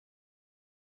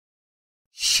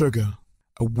Sugar,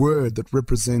 a word that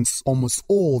represents almost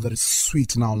all that is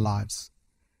sweet in our lives.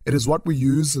 It is what we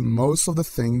use in most of the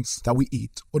things that we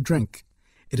eat or drink.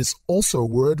 It is also a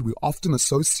word we often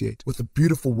associate with the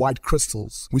beautiful white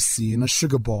crystals we see in a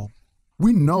sugar bowl.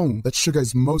 We know that sugar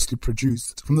is mostly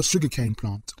produced from the sugarcane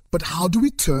plant. But how do we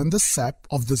turn the sap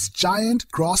of this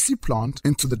giant grassy plant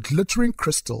into the glittering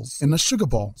crystals in the sugar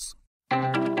bowls?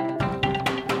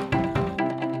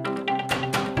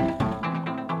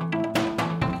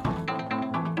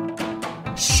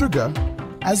 Sugar,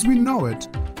 as we know it,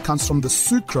 comes from the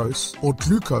sucrose or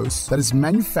glucose that is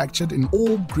manufactured in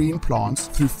all green plants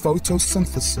through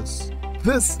photosynthesis.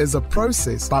 This is a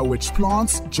process by which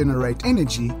plants generate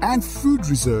energy and food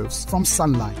reserves from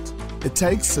sunlight. It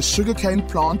takes a sugarcane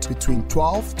plant between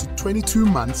 12 to 22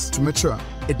 months to mature.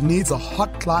 It needs a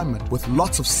hot climate with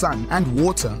lots of sun and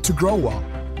water to grow well.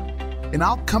 In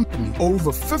our company,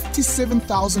 over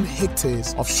 57,000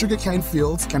 hectares of sugarcane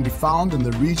fields can be found in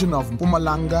the region of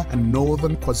Mpumalanga and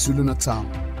northern KwaZulu-Natal.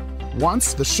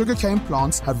 Once the sugarcane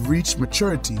plants have reached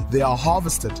maturity, they are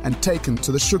harvested and taken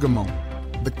to the sugar mill.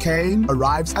 The cane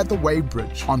arrives at the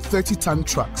weighbridge on 30-ton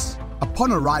trucks.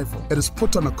 Upon arrival, it is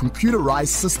put on a computerized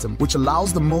system which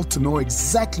allows the mill to know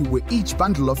exactly where each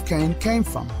bundle of cane came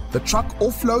from. The truck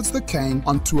offloads the cane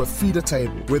onto a feeder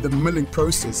table where the milling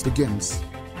process begins.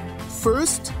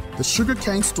 First, the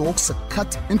sugarcane stalks are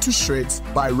cut into shreds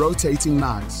by rotating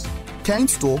knives. Cane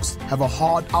stalks have a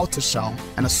hard outer shell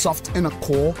and a soft inner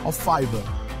core of fiber.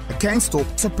 A cane stalk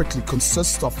typically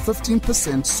consists of 15%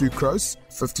 sucrose,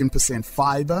 15%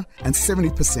 fiber, and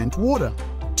 70% water.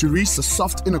 To reach the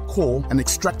soft inner core and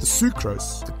extract the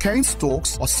sucrose, the cane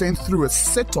stalks are sent through a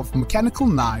set of mechanical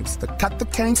knives that cut the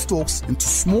cane stalks into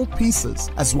small pieces,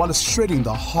 as well as shredding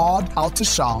the hard outer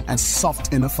shell and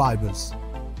soft inner fibers.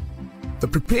 The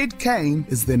prepared cane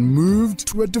is then moved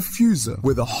to a diffuser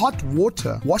where the hot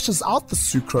water washes out the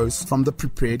sucrose from the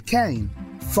prepared cane.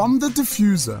 From the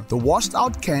diffuser, the washed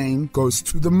out cane goes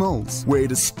to the mills where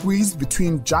it is squeezed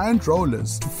between giant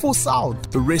rollers to force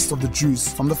out the rest of the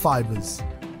juice from the fibers.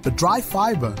 The dry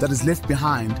fiber that is left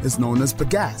behind is known as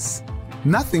bagasse.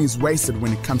 Nothing is wasted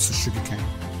when it comes to sugarcane.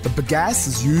 The bagasse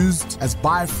is used as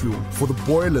biofuel for the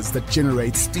boilers that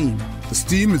generate steam. The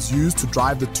steam is used to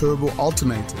drive the turbo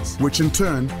alternators, which in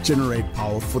turn generate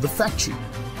power for the factory.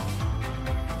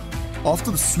 After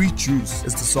the sweet juice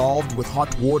is dissolved with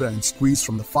hot water and squeezed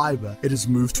from the fiber, it is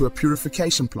moved to a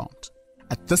purification plant.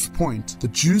 At this point, the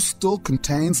juice still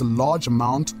contains a large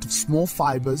amount of small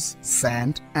fibers,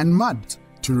 sand, and mud.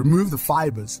 To remove the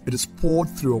fibers, it is poured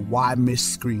through a wire mesh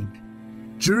screen.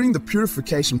 During the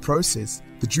purification process,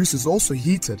 the juice is also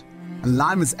heated and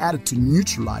lime is added to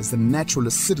neutralize the natural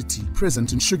acidity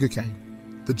present in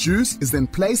sugarcane. The juice is then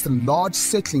placed in large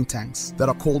settling tanks that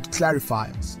are called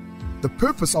clarifiers. The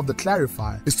purpose of the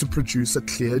clarifier is to produce a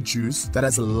clear juice that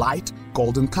has a light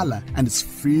golden color and is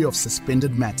free of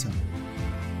suspended matter.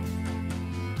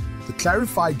 The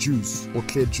clarified juice, or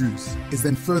clear juice, is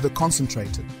then further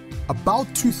concentrated. About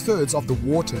 2/3 of the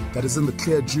water that is in the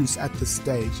clear juice at this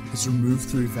stage is removed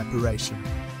through evaporation.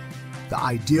 The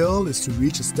ideal is to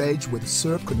reach a stage where the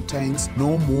syrup contains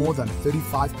no more than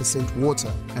 35%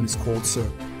 water and is called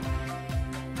syrup.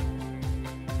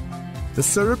 The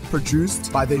syrup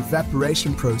produced by the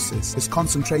evaporation process is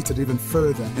concentrated even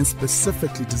further in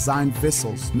specifically designed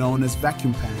vessels known as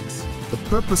vacuum pans. The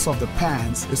purpose of the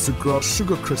pans is to grow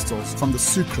sugar crystals from the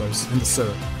sucrose in the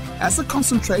syrup. As the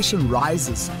concentration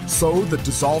rises, so the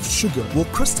dissolved sugar will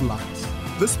crystallize.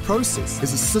 This process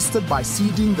is assisted by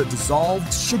seeding the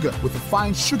dissolved sugar with a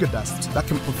fine sugar dust that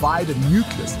can provide a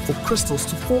nucleus for crystals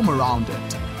to form around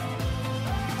it.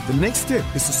 The next step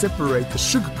is to separate the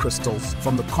sugar crystals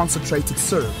from the concentrated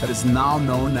syrup that is now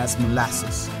known as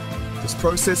molasses. This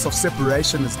process of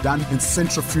separation is done in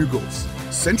centrifugals.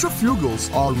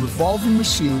 Centrifugals are revolving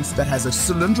machines that has a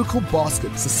cylindrical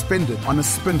basket suspended on a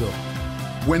spindle.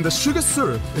 When the sugar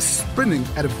syrup is spinning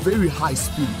at a very high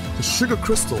speed, the sugar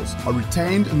crystals are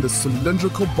retained in the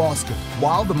cylindrical basket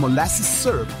while the molasses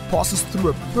syrup passes through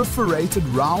a perforated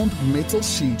round metal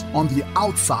sheet on the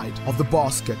outside of the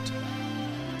basket.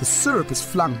 The syrup is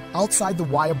flung outside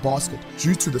the wire basket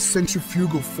due to the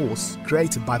centrifugal force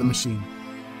created by the machine.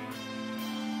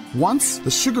 Once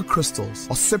the sugar crystals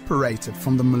are separated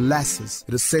from the molasses,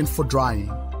 it is sent for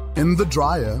drying. In the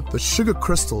dryer, the sugar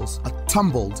crystals are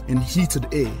tumbled in heated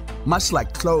air, much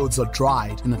like clothes are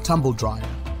dried in a tumble dryer.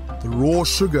 The raw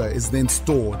sugar is then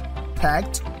stored,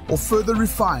 packed, or further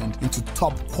refined into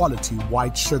top quality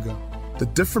white sugar. The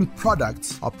different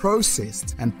products are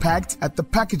processed and packed at the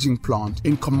packaging plant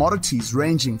in commodities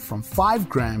ranging from 5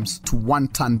 grams to 1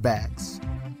 ton bags.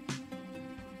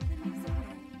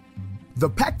 The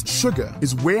packed sugar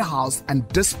is warehoused and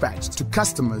dispatched to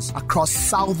customers across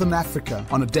Southern Africa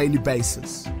on a daily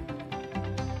basis.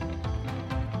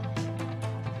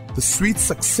 The sweet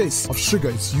success of sugar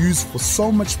is used for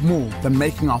so much more than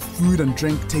making our food and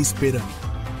drink taste better.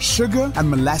 Sugar and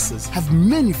molasses have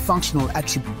many functional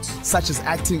attributes, such as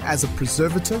acting as a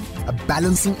preservative, a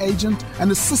balancing agent, and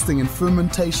assisting in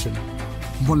fermentation.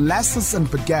 Molasses and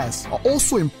bagasse are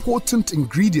also important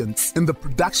ingredients in the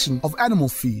production of animal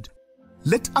feed.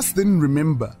 Let us then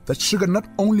remember that sugar not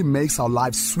only makes our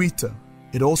lives sweeter,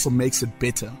 it also makes it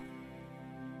better.